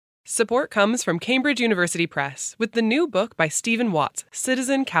Support comes from Cambridge University Press with the new book by Stephen Watts,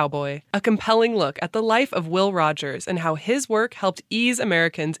 Citizen Cowboy, a compelling look at the life of Will Rogers and how his work helped ease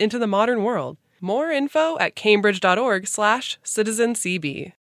Americans into the modern world. More info at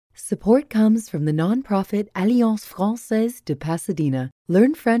cambridge.org/citizencb. Support comes from the nonprofit Alliance Française de Pasadena.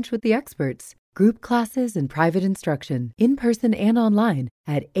 Learn French with the experts. Group classes and private instruction, in person and online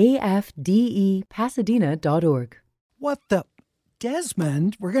at afdepasadena.org. What the?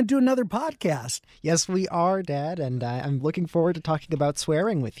 Desmond, we're going to do another podcast. Yes, we are, Dad, and I'm looking forward to talking about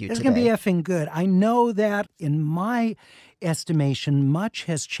swearing with you today. It's going to be effing good. I know that, in my estimation, much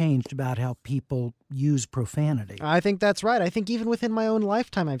has changed about how people use profanity. I think that's right. I think even within my own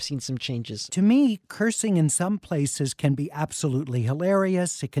lifetime, I've seen some changes. To me, cursing in some places can be absolutely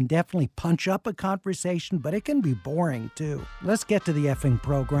hilarious. It can definitely punch up a conversation, but it can be boring, too. Let's get to the effing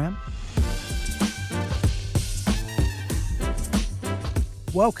program.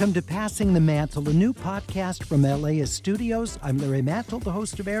 Welcome to Passing the Mantle, a new podcast from LAist Studios. I'm Larry Mantle, the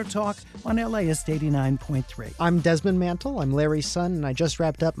host of AirTalk on LAist 89.3. I'm Desmond Mantle. I'm Larry's son, and I just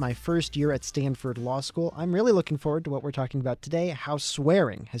wrapped up my first year at Stanford Law School. I'm really looking forward to what we're talking about today, how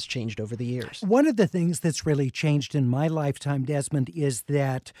swearing has changed over the years. One of the things that's really changed in my lifetime, Desmond, is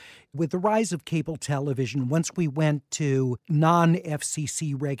that with the rise of cable television, once we went to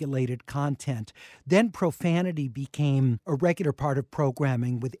non-FCC regulated content, then profanity became a regular part of programming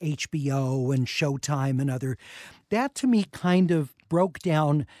with HBO and Showtime and other. That to me kind of broke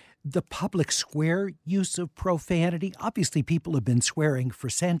down the public square use of profanity. Obviously, people have been swearing for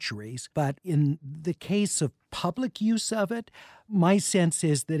centuries, but in the case of public use of it, my sense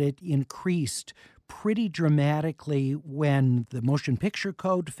is that it increased pretty dramatically when the motion picture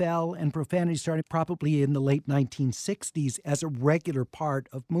code fell and profanity started probably in the late 1960s as a regular part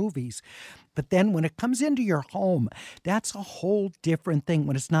of movies. But then when it comes into your home, that's a whole different thing.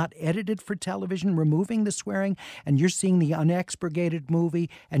 When it's not edited for television, removing the swearing, and you're seeing the unexpurgated movie,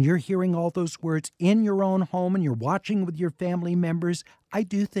 and you're hearing all those words in your own home, and you're watching with your family members, I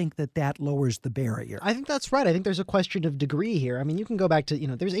do think that that lowers the barrier. I think that's right. I think there's a question of degree here. I mean, you can go back to,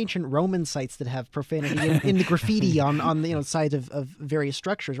 there's ancient Roman sites that have profanity in the graffiti on the sides of various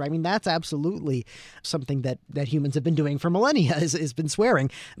structures, right? I mean, that's absolutely something that humans have been doing for millennia, has been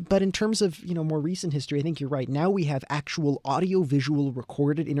swearing. But in terms of, more recent history, I think you're right. Now we have actual audio-visual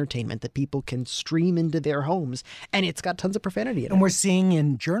recorded entertainment that people can stream into their homes, and it's got tons of profanity in it. And we're seeing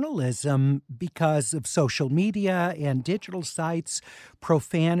in journalism, because of social media and digital sites,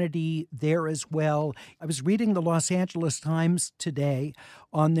 profanity there as well. I was reading the Los Angeles Times today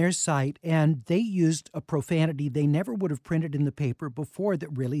on their site, and they used a profanity they never would have printed in the paper before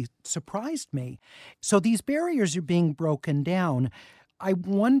that really surprised me. So these barriers are being broken down. I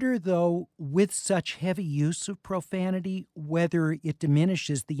wonder, though, with such heavy use of profanity, whether it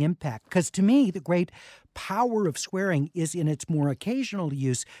diminishes the impact. Because to me, the great power of swearing is in its more occasional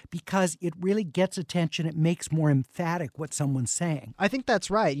use because it really gets attention. It makes more emphatic what someone's saying. I think that's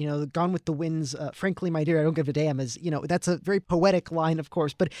right. Gone with the Wind's, frankly, my dear, I don't give a damn is, that's a very poetic line, of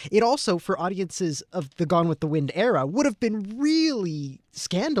course. But it also, for audiences of the Gone with the Wind era, would have been really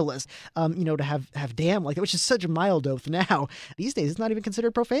scandalous, to have damn like that, which is such a mild oath now. These days, it's not even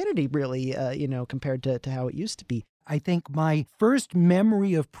considered profanity, really, compared to how it used to be. I think my first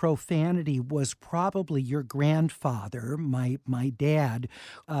memory of profanity was probably your grandfather, my dad.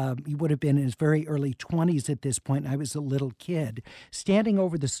 He would have been in his very early 20s at this point, and I was a little kid, standing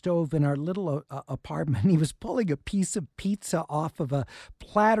over the stove in our little apartment. He was pulling a piece of pizza off of a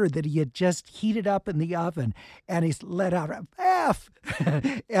platter that he had just heated up in the oven, and he let out a F.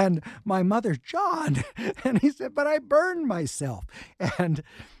 And my mother, John, and he said, "But I burned myself." And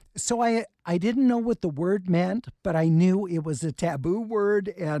so I didn't know what the word meant, but I knew it was a taboo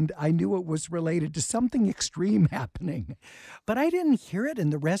word, and I knew it was related to something extreme happening. But I didn't hear it in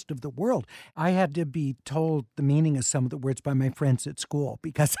the rest of the world. I had to be told the meaning of some of the words by my friends at school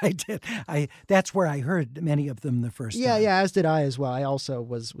because that's where I heard many of them the first time. Yeah, as did I as well. I also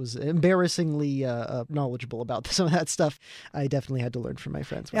was embarrassingly knowledgeable about some of that stuff. I definitely had to learn from my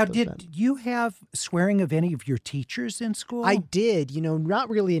friends. Now, did you have swearing of any of your teachers in school? I did, not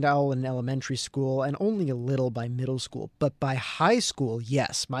really at all in elementary school and only a little by middle school. But by high school,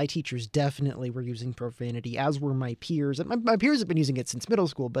 yes, my teachers definitely were using profanity, as were my peers. And my peers have been using it since middle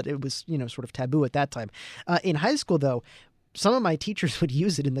school, but it was, sort of taboo at that time. In high school, though, some of my teachers would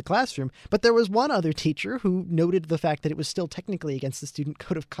use it in the classroom, but there was one other teacher who noted the fact that it was still technically against the student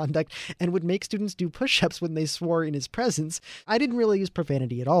code of conduct and would make students do push-ups when they swore in his presence. I didn't really use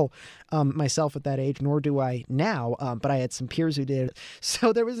profanity at all myself at that age, nor do I now, but I had some peers who did.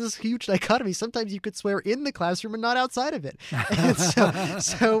 So there was this huge dichotomy. Sometimes you could swear in the classroom and not outside of it. And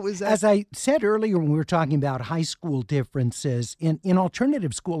so it was... As I said earlier when we were talking about high school differences, in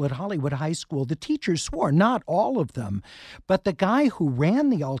alternative school at Hollywood High School, the teachers swore, not all of them. But the guy who ran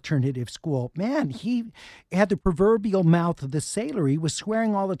the alternative school, man, he had the proverbial mouth of the sailor. He was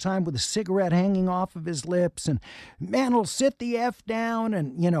swearing all the time with a cigarette hanging off of his lips and, Mantle, sit the F down.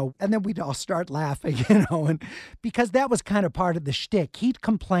 And, and then we'd all start laughing, and because that was kind of part of the shtick. He'd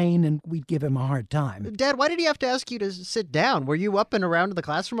complain and we'd give him a hard time. Dad, why did he have to ask you to sit down? Were you up and around the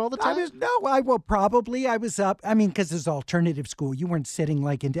classroom all the time? I was up. I mean, because it's alternative school. You weren't sitting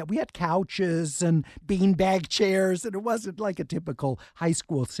like in... We had couches and beanbag chairs, and it wasn't like a typical high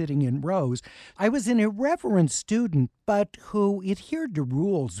school sitting in rows. I was an irreverent student, but who adhered to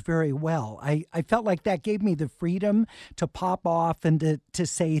rules very well. I felt like that gave me the freedom to pop off and to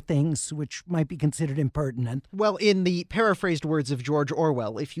say things which might be considered impertinent. Well, in the paraphrased words of George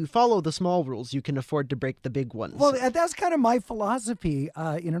Orwell, if you follow the small rules, you can afford to break the big ones. Well, that's kind of my philosophy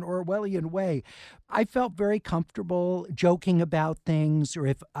in an Orwellian way. I felt very comfortable joking about things, or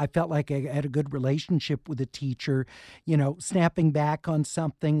if I felt like I had a good relationship with a teacher, snapping back on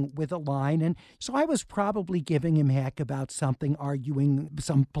something with a line. And so I was probably giving him heck about something, arguing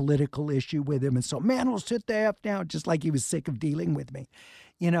some political issue with him. And so, Mantle, sit the F down, just like he was sick of dealing with me.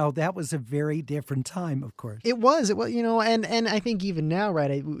 That was a very different time, of course. It was, and I think even now,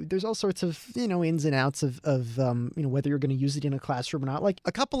 right, there's all sorts of, ins and outs of whether you're going to use it in a classroom or not. Like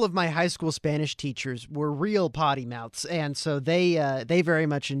a couple of my high school Spanish teachers were real potty mouths, and so they very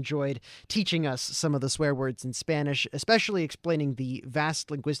much enjoyed teaching us some of the swear words in Spanish, especially explaining the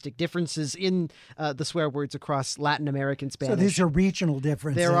vast linguistic differences in the swear words across Latin American Spanish. So these are regional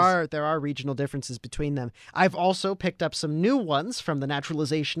differences. There are regional differences between them. I've also picked up some new ones from the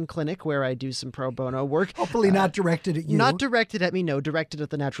naturalization clinic where I do some pro bono work. Hopefully not directed at you. Not directed at me, no, directed at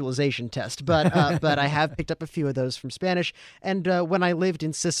the naturalization test. But I have picked up a few of those from Spanish. And when I lived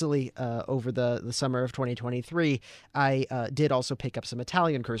in Sicily over the summer of 2023, I did also pick up some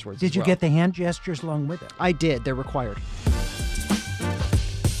Italian curse words. Did you get the hand gestures along with it? I did. They're required.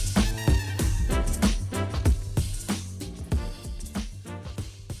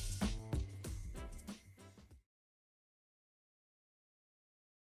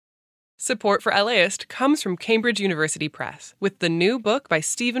 Support for LAist comes from Cambridge University Press with the new book by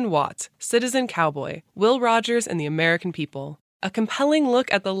Stephen Watts, Citizen Cowboy, Will Rogers and the American People. A compelling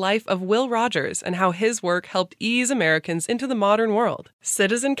look at the life of Will Rogers and how his work helped ease Americans into the modern world.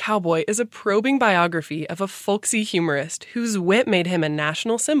 Citizen Cowboy is a probing biography of a folksy humorist whose wit made him a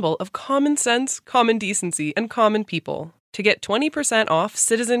national symbol of common sense, common decency, and common people. To get 20% off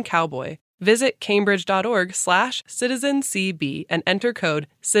Citizen Cowboy, visit cambridge.org/citizencb and enter code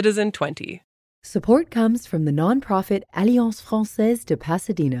CITIZEN20. Support comes from the nonprofit Alliance Française de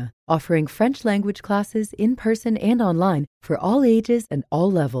Pasadena, offering French language classes in person and online for all ages and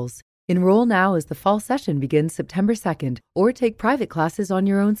all levels. Enroll now as the fall session begins September 2nd, or take private classes on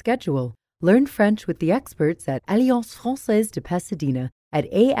your own schedule. Learn French with the experts at Alliance Française de Pasadena at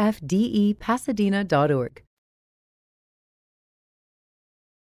afdepasadena.org.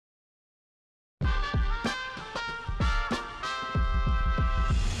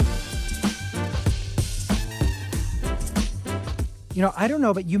 I don't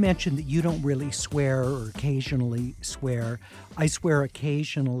know, but you mentioned that you don't really swear or occasionally swear. I swear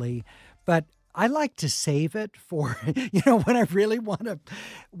occasionally, but I like to save it for, when I really want to,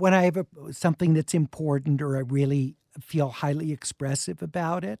 when I have something that's important or I really feel highly expressive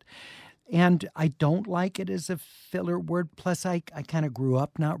about it. And I don't like it as a filler word. Plus, I kind of grew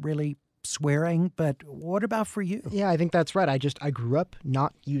up not really swearing, but what about for you? Yeah, I think that's right. I grew up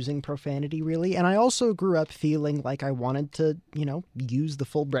not using profanity really, and I also grew up feeling like I wanted to, use the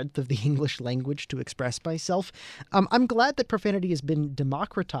full breadth of the English language to express myself. I'm glad that profanity has been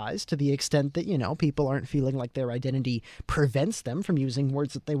democratized to the extent that, people aren't feeling like their identity prevents them from using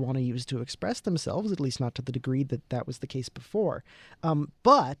words that they want to use to express themselves, at least not to the degree that was the case before.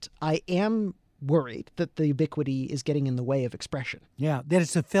 But I am worried that the ubiquity is getting in the way of expression. Yeah, that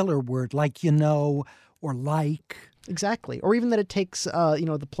it's a filler word like or like. Exactly. Or even that it takes,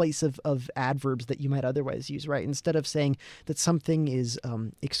 the place of adverbs that you might otherwise use, right? Instead of saying that something is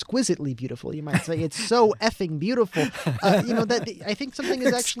exquisitely beautiful, you might say it's so effing beautiful. I think something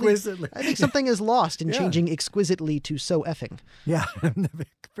is actually, I think something is lost in changing exquisitely to so effing. Yeah,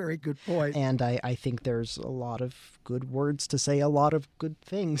 very good point. And I think there's a lot of good words to say a lot of good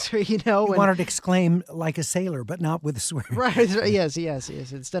things, You wanted to exclaim like a sailor, but not with a swear. Right. Yes.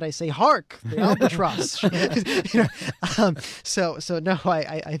 Instead I say, hark, the albatross. So no,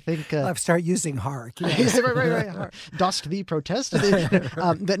 I think... I'll start using hark. Yes. right. Hark. Dost thee protest?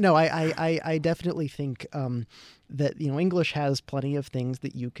 But no, I definitely think... that English has plenty of things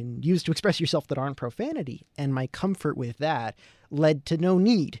that you can use to express yourself that aren't profanity, and my comfort with that led to no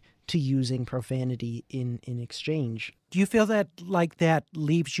need to using profanity in exchange. Do you feel that that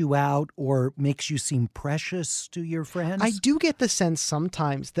leaves you out or makes you seem precious to your friends? I do get the sense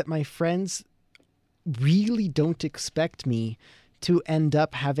sometimes that my friends really don't expect me to end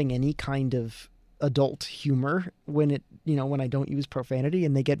up having any kind of adult humor when I don't use profanity,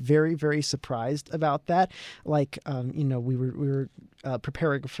 and they get very, very surprised about that. Like, we were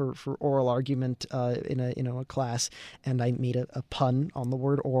preparing for oral argument in a class, and I made a pun on the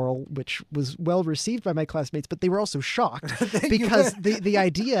word oral, which was well received by my classmates, but they were also shocked because the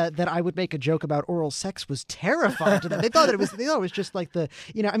idea that I would make a joke about oral sex was terrifying to them. They thought it was just like I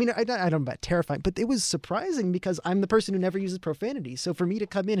don't know about terrifying, but it was surprising because I'm the person who never uses profanity. So for me to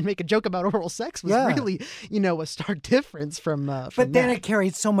come in and make a joke about oral sex was really, a stark difference from But then it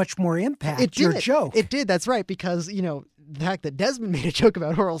carried so much more impact, your joke. It did, that's right, because, the fact that Desmond made a joke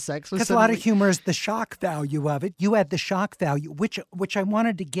about oral sex was because a lot of humor is the shock value of it. You had the shock value, which I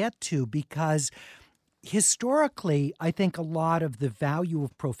wanted to get to because historically, I think a lot of the value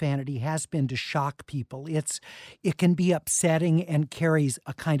of profanity has been to shock people. It can be upsetting and carries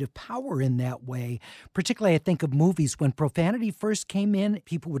a kind of power in that way. Particularly, I think of movies when profanity first came in,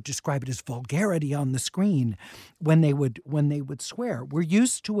 people would describe it as vulgarity on the screen when they would swear. We're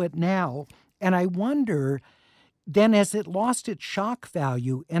used to it now, and I wonder then as it lost its shock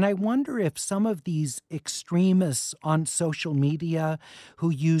value, and I wonder if some of these extremists on social media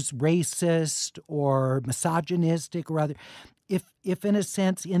who use racist or misogynistic or other, if in a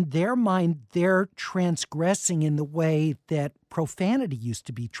sense, in their mind, they're transgressing in the way that profanity used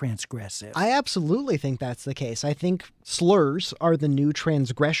to be transgressive. I absolutely think that's the case. I think slurs are the new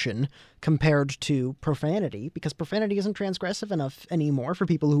transgression compared to profanity, because profanity isn't transgressive enough anymore for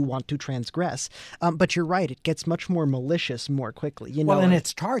people who want to transgress. But you're right, it gets much more malicious more quickly. And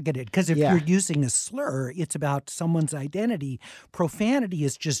it's targeted, because if you're using a slur, it's about someone's identity. Profanity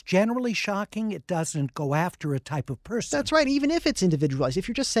is just generally shocking. It doesn't go after a type of person. That's right, even if it's individualized. If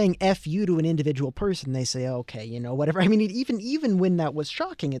you're just saying F you to an individual person, they say, okay, whatever. I mean, even when that was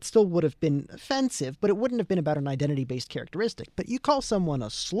shocking, it still would have been offensive, but it wouldn't have been about an identity-based characteristic. But you call someone a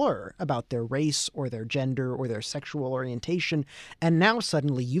slur about their race or their gender or their sexual orientation, and now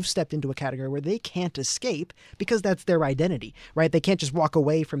suddenly you've stepped into a category where they can't escape because that's their identity, right? They can't just walk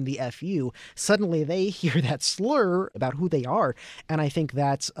away from the FU. Suddenly they hear that slur about who they are, and I think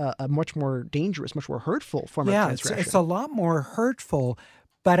that's a much more dangerous, much more hurtful form of transgression. It's a lot more hurtful,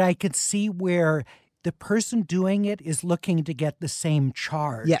 but I could see where the person doing it is looking to get the same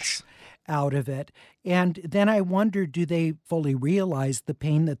charge out of it. And then I wonder, do they fully realize the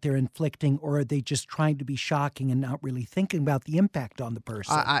pain that they're inflicting, or are they just trying to be shocking and not really thinking about the impact on the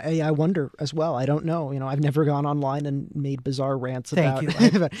person? I wonder as well. I don't know. I've never gone online and made bizarre rants about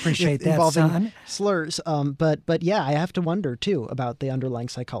appreciate that, involving son. slurs. But yeah, I have to wonder too about the underlying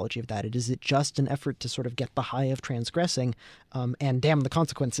psychology of that. Is it just an effort to sort of get the high of transgressing and damn the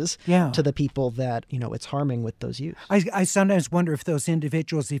consequences to the people that it's harming with those use? I sometimes wonder if those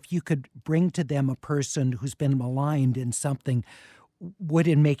individuals, if you could bring to them a person who's been maligned in something, would,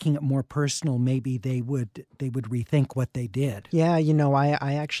 in making it more personal, maybe they would rethink what they did. Yeah,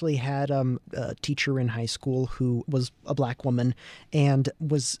 I actually had a teacher in high school who was a black woman and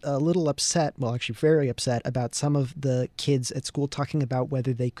was a little upset, well, actually very upset, about some of the kids at school talking about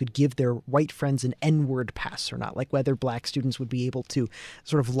whether they could give their white friends an N-word pass or not, like whether black students would be able to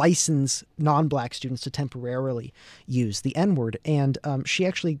sort of license non-black students to temporarily use the N-word. And she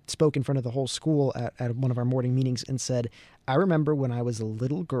actually spoke in front of the whole school at one of our morning meetings and said, I remember when I was a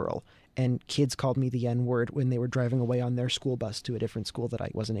little girl and kids called me the N-word when they were driving away on their school bus to a different school that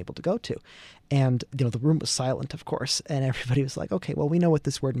I wasn't able to go to. And, the room was silent, of course, and everybody was like, okay, well, we know what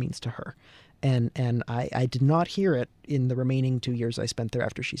this word means to her. And I did not hear it in the remaining 2 years I spent there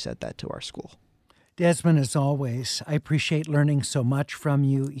after she said that to our school. Desmond, as always, I appreciate learning so much from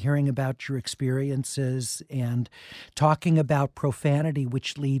you, hearing about your experiences, and talking about profanity,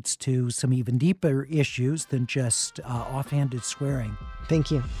 which leads to some even deeper issues than just offhanded swearing.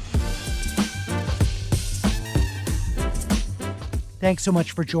 Thank you. Thanks so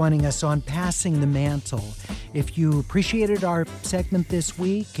much for joining us on Passing the Mantle. If you appreciated our segment this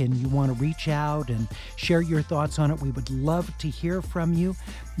week and you want to reach out and share your thoughts on it, we would love to hear from you.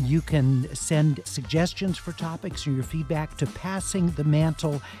 You can send suggestions for topics or your feedback to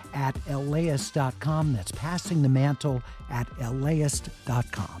passingthemantle@laist.com. That's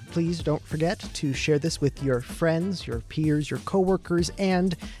passingthemantle@laist.com. Please don't forget to share this with your friends, your peers, your coworkers,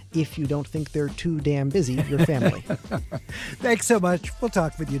 and if you don't think they're too damn busy, your family. Thanks so much. We'll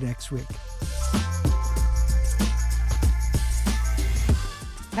talk with you next week.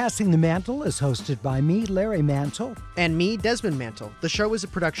 Passing the Mantle is hosted by me, Larry Mantle. And me, Desmond Mantle. The show is a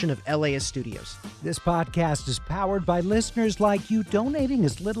production of LAist Studios. This podcast is powered by listeners like you, donating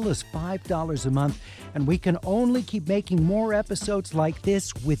as little as $5 a month, and we can only keep making more episodes like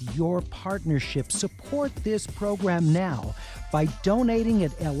this with your partnership. Support this program now by donating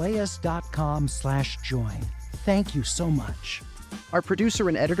at laist.com/join. Thank you so much. Our producer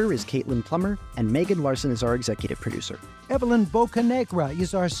and editor is Caitlin Plummer, and Megan Larson is our executive producer. Evelyn Bocanegra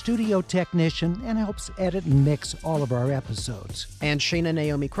is our studio technician and helps edit and mix all of our episodes. And Shayna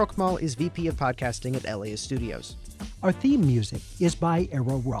Naomi Krokmal is VP of Podcasting at LAist Studios. Our theme music is by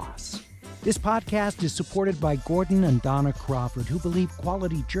Errol Ross. This podcast is supported by Gordon and Dona Crawford, who believe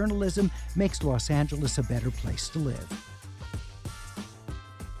quality journalism makes Los Angeles a better place to live.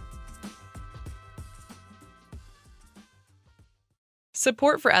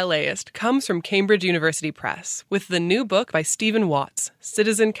 Support for LAist comes from Cambridge University Press with the new book by Stephen Watts,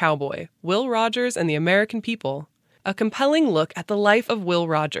 Citizen Cowboy, Will Rogers and the American People. A compelling look at the life of Will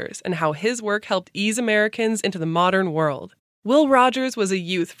Rogers and how his work helped ease Americans into the modern world. Will Rogers was a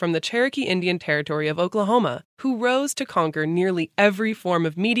youth from the Cherokee Indian Territory of Oklahoma who rose to conquer nearly every form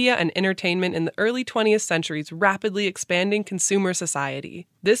of media and entertainment in the early 20th century's rapidly expanding consumer society.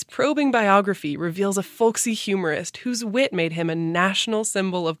 This probing biography reveals a folksy humorist whose wit made him a national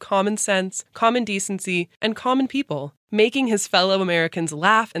symbol of common sense, common decency, and common people, making his fellow Americans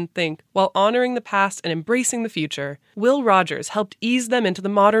laugh and think while honoring the past and embracing the future. Will Rogers helped ease them into the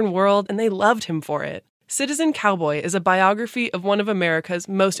modern world, and they loved him for it. Citizen Cowboy is a biography of one of America's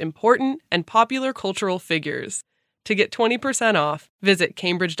most important and popular cultural figures. To get 20% off, visit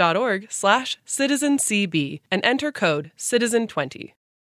cambridge.org/citizencb and enter code CITIZEN20.